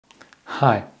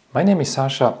Hi, my name is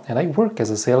Sasha and I work as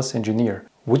a sales engineer.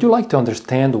 Would you like to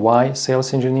understand why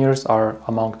sales engineers are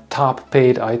among top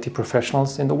paid IT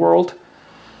professionals in the world,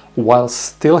 while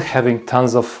still having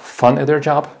tons of fun at their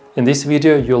job? In this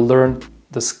video, you'll learn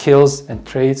the skills and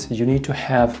traits you need to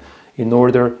have in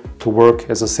order to work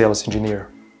as a sales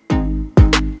engineer.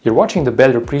 You're watching the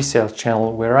Better Pre-Sales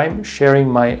channel, where I'm sharing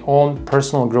my own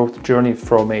personal growth journey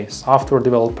from a software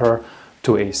developer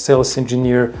to a sales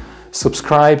engineer.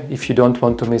 Subscribe if you don't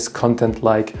want to miss content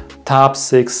like Top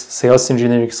 6 Sales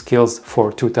Engineering Skills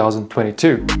for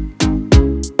 2022.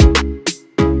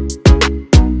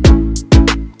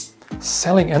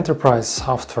 Selling enterprise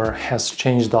software has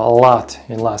changed a lot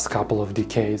in the last couple of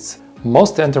decades.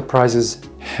 Most enterprises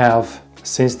have,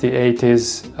 since the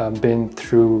 80s, been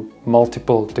through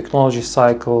multiple technology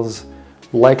cycles,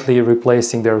 likely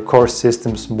replacing their core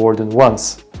systems more than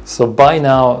once. So by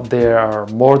now, they are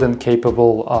more than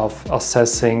capable of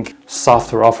assessing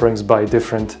software offerings by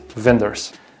different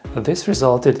vendors. This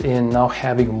resulted in now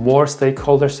having more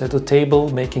stakeholders at the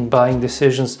table making buying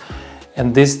decisions,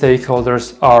 and these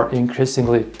stakeholders are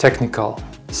increasingly technical.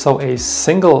 So a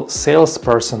single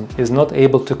salesperson is not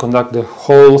able to conduct the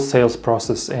whole sales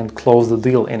process and close the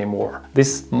deal anymore.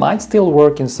 This might still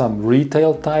work in some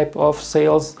retail type of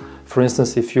sales. For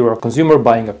instance, if you're a consumer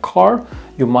buying a car,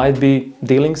 you might be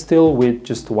dealing still with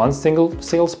just one single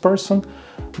salesperson,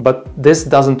 but this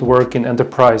doesn't work in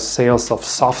enterprise sales of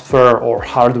software or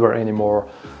hardware anymore.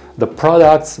 The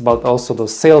products, but also the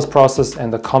sales process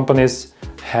and the companies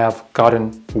have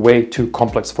gotten way too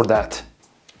complex for that.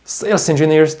 Sales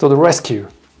engineers to the rescue!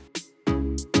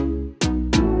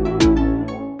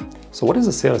 So what is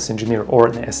a sales engineer, or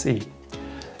an SE?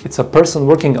 It's a person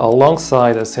working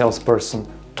alongside a salesperson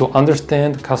to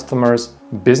understand customers'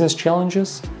 business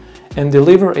challenges and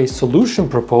deliver a solution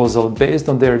proposal based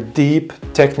on their deep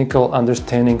technical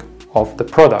understanding of the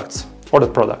products or the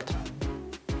product.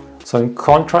 So in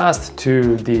contrast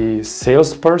to the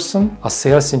salesperson, a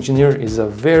sales engineer is a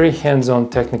very hands-on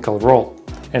technical role.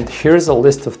 And here's a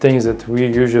list of things that we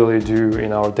usually do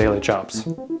in our daily jobs.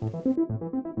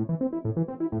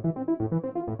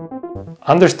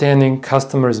 Understanding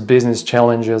customers' business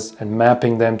challenges and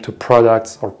mapping them to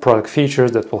products or product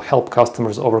features that will help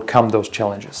customers overcome those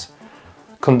challenges.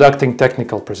 Conducting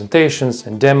technical presentations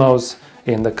and demos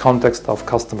in the context of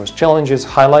customers' challenges,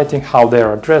 highlighting how they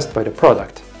are addressed by the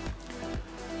product.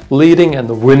 Leading and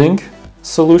winning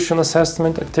solution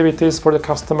assessment activities for the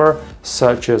customer,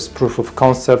 such as proof of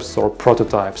concepts or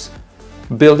prototypes.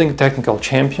 Building technical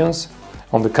champions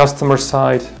on the customer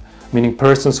side, meaning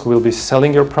persons who will be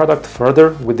selling your product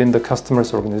further within the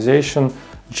customer's organization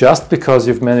just because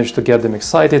you've managed to get them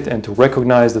excited and to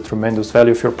recognize the tremendous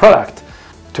value of your product.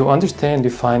 To understand,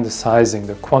 define the sizing,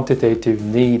 the quantitative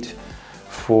need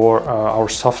for our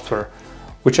software,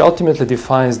 which ultimately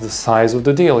defines the size of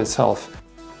the deal itself.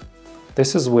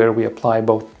 This is where we apply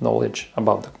both knowledge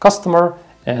about the customer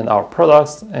and our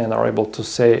products and are able to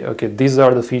say, okay, these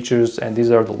are the features and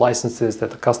these are the licenses that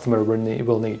the customer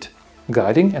will need.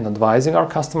 Guiding and advising our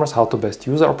customers how to best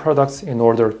use our products in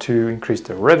order to increase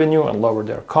their revenue and lower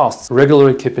their costs.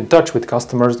 Regularly keep in touch with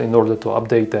customers in order to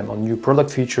update them on new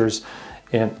product features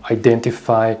and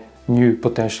identify new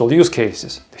potential use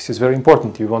cases. This is very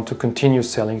important. You want to continue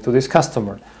selling to this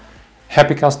customer.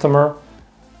 Happy customer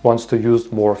wants to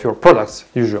use more of your products,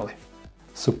 usually.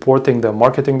 Supporting the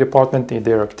marketing department in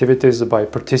their activities by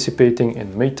participating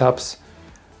in meetups,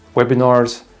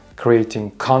 webinars, creating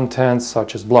content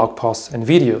such as blog posts and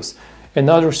videos.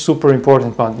 Another super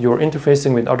important one, you're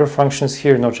interfacing with other functions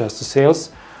here, not just the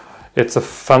sales. It's a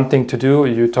fun thing to do.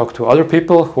 You talk to other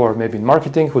people who are maybe in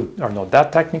marketing, who are not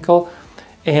that technical,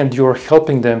 and you're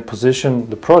helping them position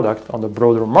the product on the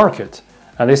broader market.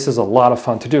 And this is a lot of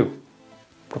fun to do.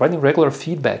 Providing regular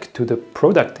feedback to the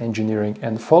product engineering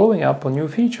and following up on new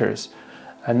features.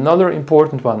 Another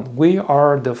important one, we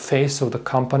are the face of the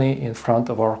company in front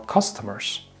of our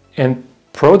customers. And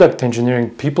product engineering,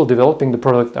 people developing the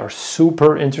product, are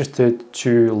super interested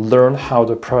to learn how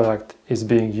the product is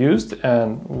being used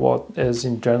and what is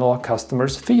in general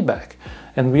customers' feedback.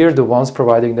 And we are the ones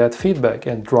providing that feedback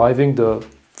and driving the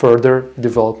further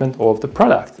development of the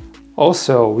product.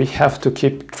 Also, we have to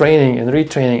keep training and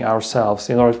retraining ourselves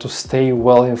in order to stay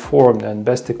well informed and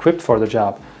best equipped for the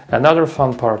job. Another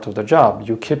fun part of the job,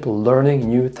 you keep learning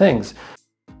new things.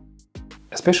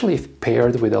 Especially if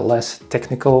paired with a less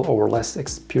technical or less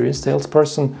experienced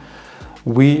salesperson,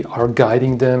 we are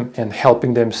guiding them and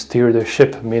helping them steer the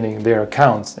ship, meaning their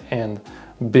accounts, and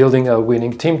building a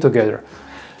winning team together.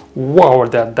 Wow,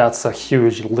 that's a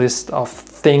huge list of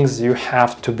things you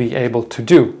have to be able to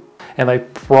do. and I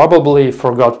probably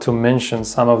forgot to mention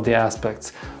some of the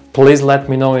aspects. Please let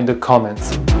me know in the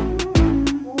comments.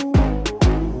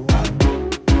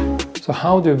 So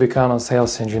how do you become a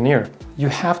sales engineer? You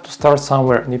have to start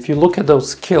somewhere, and if you look at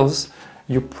those skills,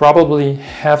 you probably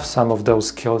have some of those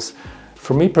skills.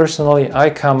 For me personally, I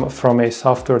come from a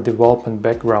software development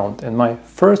background, and my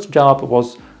first job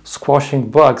was squashing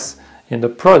bugs in the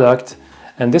product,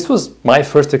 and this was my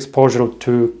first exposure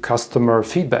to customer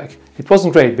feedback. It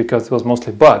wasn't great because it was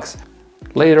mostly bugs.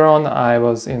 Later on, I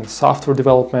was in software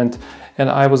development, and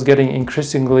I was getting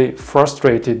increasingly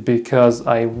frustrated because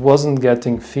I wasn't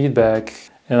getting feedback,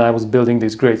 and I was building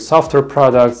these great software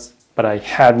products, but I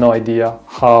had no idea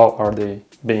how are they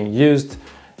being used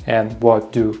and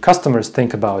what do customers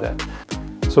think about it.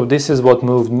 So this is what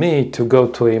moved me to go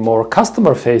to a more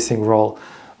customer-facing role.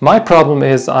 My problem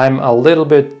is I'm a little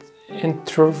bit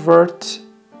introvert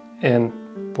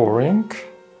and boring.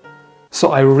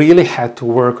 So I really had to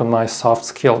work on my soft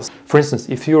skills. For instance,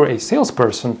 if you're a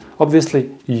salesperson,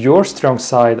 obviously your strong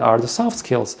side are the soft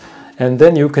skills. And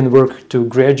then you can work to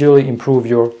gradually improve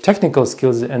your technical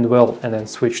skills and then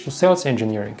switch to sales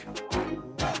engineering.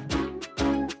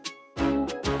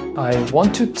 I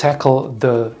want to tackle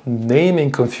the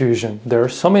naming confusion. There are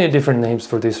so many different names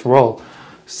for this role.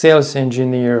 Sales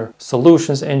engineer,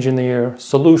 solutions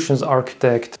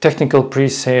architect, technical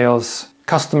pre-sales,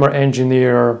 customer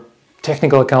engineer,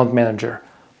 technical account manager.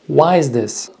 Why is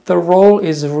this? The role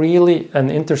is really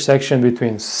an intersection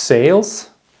between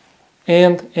sales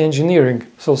and engineering.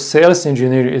 So sales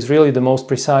engineer is really the most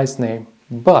precise name,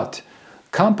 but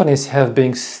companies have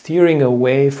been steering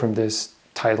away from this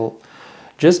title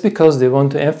just because they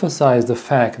want to emphasize the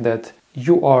fact that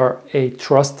you are a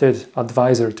trusted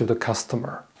advisor to the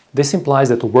customer. This implies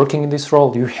that working in this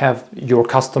role, you have your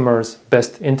customer's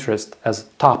best interest as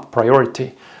top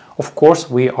priority. Of course,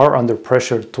 we are under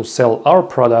pressure to sell our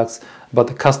products, but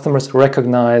the customers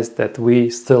recognize that we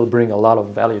still bring a lot of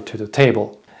value to the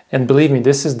table. And believe me,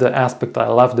 this is the aspect I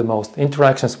love the most.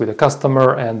 Interactions with the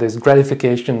customer and this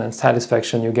gratification and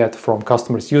satisfaction you get from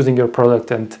customers using your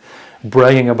product and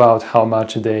bragging about how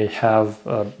much they have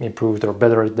improved or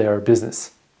bettered their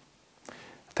business.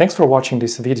 Thanks for watching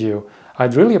this video.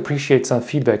 I'd really appreciate some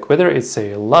feedback, whether it's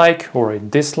a like or a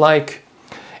dislike,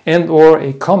 and or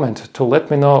a comment to let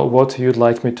me know what you'd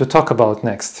like me to talk about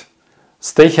next.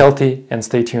 Stay healthy and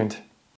stay tuned.